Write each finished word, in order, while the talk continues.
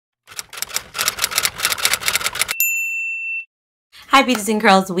Hi Beauties and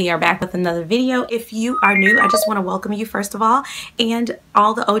Curls, we are back with another video. If you are new, I just want to welcome you first of all, and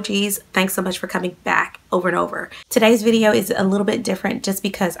all the OGs, thanks so much for coming back over and over. Today's video is a little bit different just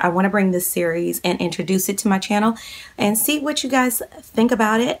because I want to bring this series and introduce it to my channel and see what you guys think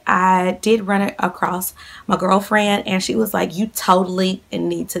about it. I did run it across my girlfriend and she was like, you totally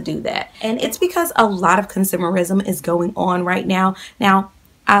need to do that. And it's because a lot of consumerism is going on right now. Now,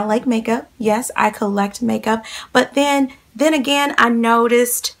 I like makeup. Yes, I collect makeup, but then again, I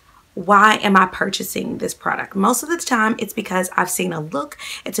noticed, why am I purchasing this product? Most of the time, it's because I've seen a look.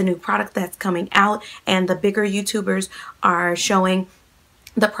 It's a new product that's coming out, and the bigger YouTubers are showing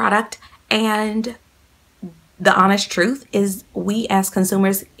the product. And the honest truth is, we as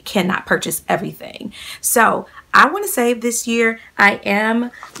consumers cannot purchase everything. So I want to save this year. I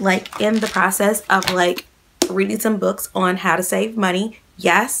am like in the process of like reading some books on how to save money.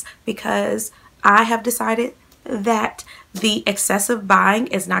 Yes, because I have decided that the excessive buying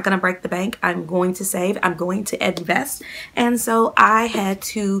is not going to break the bank. I'm going to save. I'm going to invest. And so I had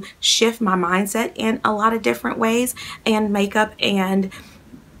to shift my mindset in a lot of different ways, and makeup and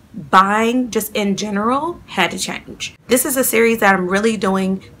buying just in general had to change. This is a series that I'm really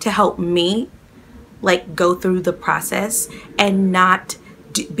doing to help me like go through the process and not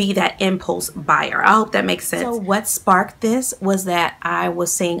be that impulse buyer. I hope that makes sense. So what sparked this was that I was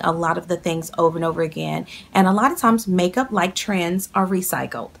seeing a lot of the things over and over again, and a lot of times makeup like trends are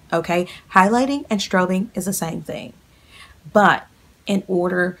recycled. Okay, highlighting and strobing is the same thing, but in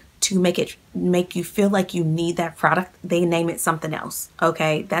order to make you feel like you need that product, they name it something else.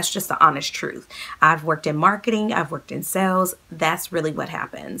 Okay, that's just the honest truth. I've worked in marketing, I've worked in sales. That's really what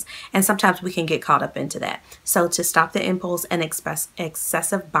happens, and sometimes we can get caught up into that. So to stop the impulse and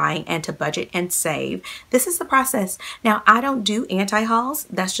excessive buying, and to budget and save, this is the process. Now, I don't do anti-hauls.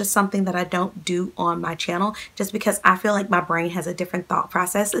 That's just something that I don't do on my channel, just because I feel like my brain has a different thought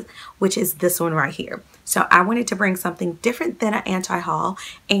process, which is this one right here. So I wanted to bring something different than an anti-haul.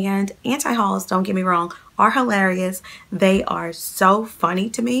 And anti-hauls, don't get me wrong, are hilarious. They are so funny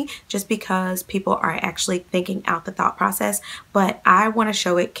to me just because people are actually thinking out the thought process. But I want to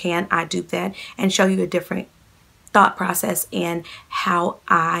show it, can I dupe that, and show you a different thought process in how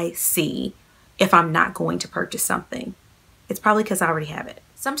I see if I'm not going to purchase something. It's probably because I already have it.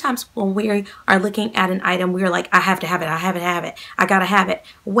 Sometimes when we are looking at an item, we're like, I have to have it, I have to have it, I gotta have it.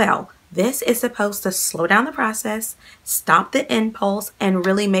 Well, this is supposed to slow down the process, stop the impulse, and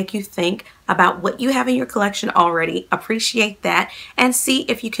really make you think about what you have in your collection already, appreciate that, and see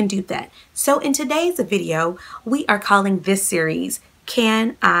if you can do that. So in today's video, we are calling this series,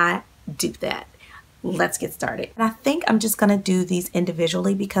 Can I Do That? Let's get started. And I think I'm just gonna do these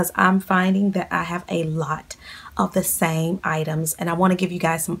individually because I'm finding that I have a lot of the same items, and I want to give you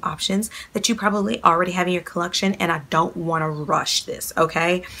guys some options that you probably already have in your collection, and I don't want to rush this,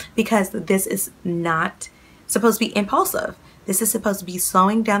 okay? Because this is not supposed to be impulsive. This is supposed to be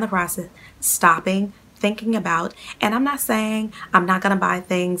slowing down the process, stopping, thinking about. And I'm not saying I'm not gonna buy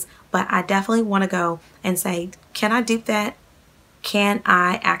things, but I definitely want to go and say, can I dupe that? Can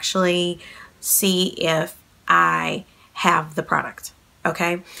I actually see if I have the product?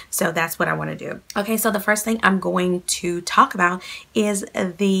 Okay, so that's what I want to do. Okay, so the first thing I'm going to talk about is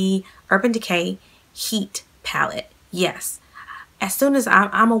the Urban Decay Heat Palette. Yes, as soon as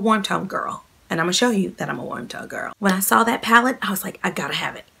I'm a warm tone girl, and I'm gonna show you that I'm a warm tone girl. When I saw that palette, I was like, I gotta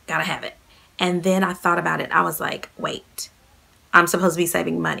have it, gotta have it. And then I thought about it. I was like, wait, I'm supposed to be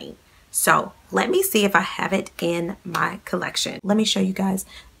saving money. So let me see if I have it in my collection. Let me show you guys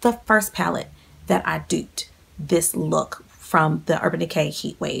the first palette that I duped this look from the Urban Decay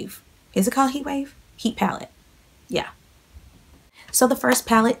Heat Wave. Is it called Heat Wave? Heat Palette. Yeah. So the first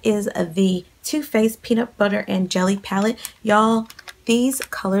palette is the Too Faced Peanut Butter and Jelly Palette. Y'all, these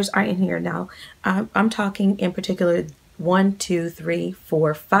colors are in here now. I'm talking in particular 1, 2, 3,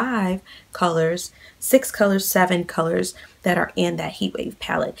 4, 5 colors, 6 colors, 7 colors that are in that Heat Wave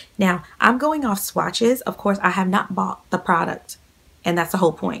palette. Now, I'm going off swatches. Of course, I have not bought the product, and that's the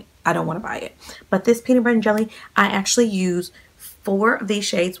whole point. I don't want to buy it. But this peanut butter and jelly, I actually use 4 of these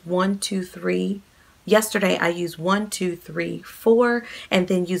shades, 1, 2, 3. Yesterday I used 1, 2, 3, 4, and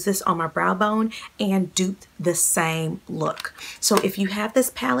then use this on my brow bone and duped the same look. So if you have this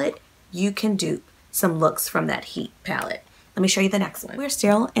palette, you can dupe some looks from that Heat palette. Let me show you the next one. We're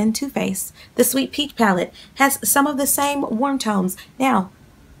still in Too Faced. The Sweet Peach palette has some of the same warm tones. Now,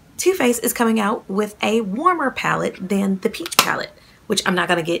 Too Faced is coming out with a warmer palette than the Peach palette, which I'm not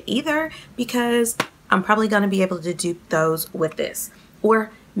going to get either because I'm probably going to be able to dupe those with this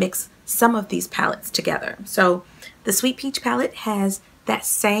or mix some of these palettes together. So the Sweet Peach palette has that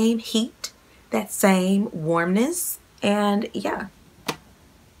same heat, that same warmness, and yeah,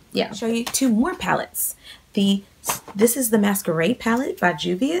 yeah, show you two more palettes. This is the Masquerade palette by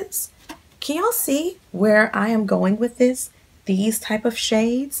Juvia's. Can y'all see where I am going with this? These type of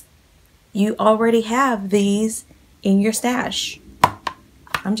shades, you already have these in your stash.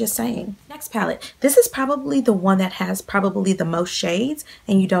 I'm just saying. Next palette. This is probably the one that has probably the most shades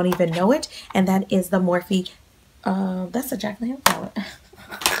and you don't even know it. And that is the Morphe. That's a Jaclyn Hill palette.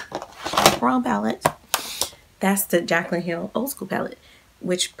 Wrong palette. That's the Jaclyn Hill old school palette,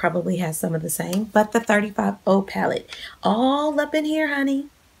 which probably has some of the same. But the 35O palette. All up in here, honey.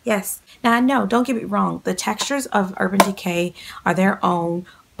 Yes. Now I know, don't get me wrong. The textures of Urban Decay are their own.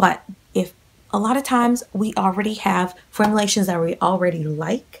 But if a lot of times we already have formulations that we already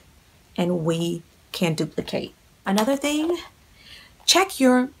like and we can duplicate. Another thing, check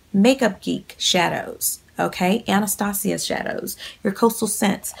your Makeup Geek shadows, okay? Anastasia shadows, your Coastal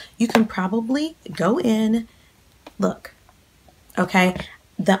Scents. You can probably go in, look, okay?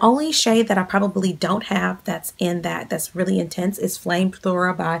 The only shade that I probably don't have that's in that's really intense is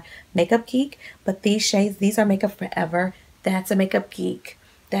Flamethrower by Makeup Geek. But these shades, these are Makeup Forever. That's a Makeup Geek.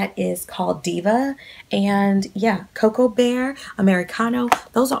 That is called Diva. And yeah, Cocoa Bear, Americano.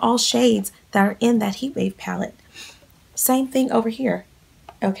 Those are all shades that are in that Heatwave palette. Same thing over here.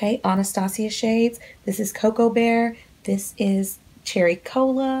 Okay, Anastasia shades. This is Cocoa Bear. This is Cherry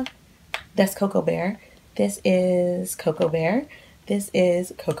Cola. That's Cocoa Bear. This is Cocoa Bear. This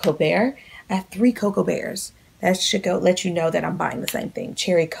is Cocoa Bear. I have 3 Cocoa Bears. That should go let you know that I'm buying the same thing.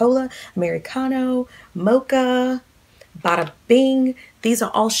 Cherry Cola, Americano, Mocha, Bada Bing. These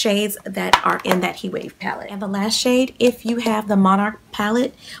are all shades that are in that Heatwave palette. And the last shade, if you have the Monarch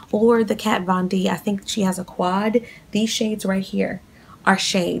palette or the Kat Von D, I think she has a quad. These shades right here are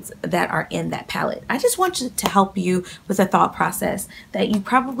shades that are in that palette. I just want to help you with the thought process that you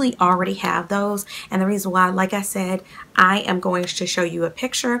probably already have those. And the reason why, like I said, I am going to show you a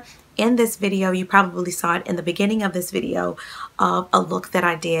picture in this video. You probably saw it in the beginning of this video of a look that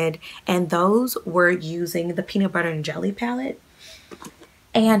I did. And those were using the Peanut Butter and Jelly palette.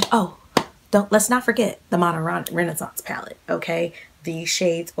 And oh, let's not forget the Modern Renaissance palette, okay? These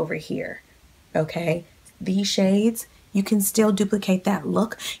shades over here, okay? These shades, you can still duplicate that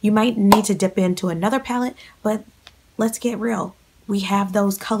look. You might need to dip into another palette, but let's get real. We have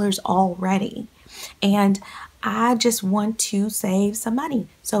those colors already. And I just want to save some money.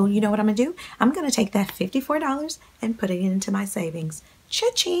 So you know what I'm gonna do? I'm gonna take that $54 and put it into my savings.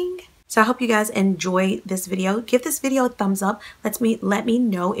 Cha-ching! So I hope you guys enjoy this video. Give this video a thumbs up. Let me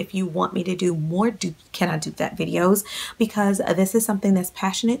know if you want me to do more Can I Dupe That videos, because this is something that's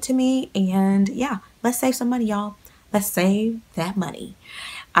passionate to me. And yeah, let's save some money, y'all. Let's save that money.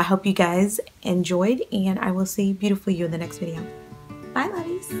 I hope you guys enjoyed, and I will see beautiful you in the next video. Bye,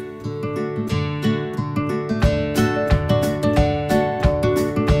 lovies.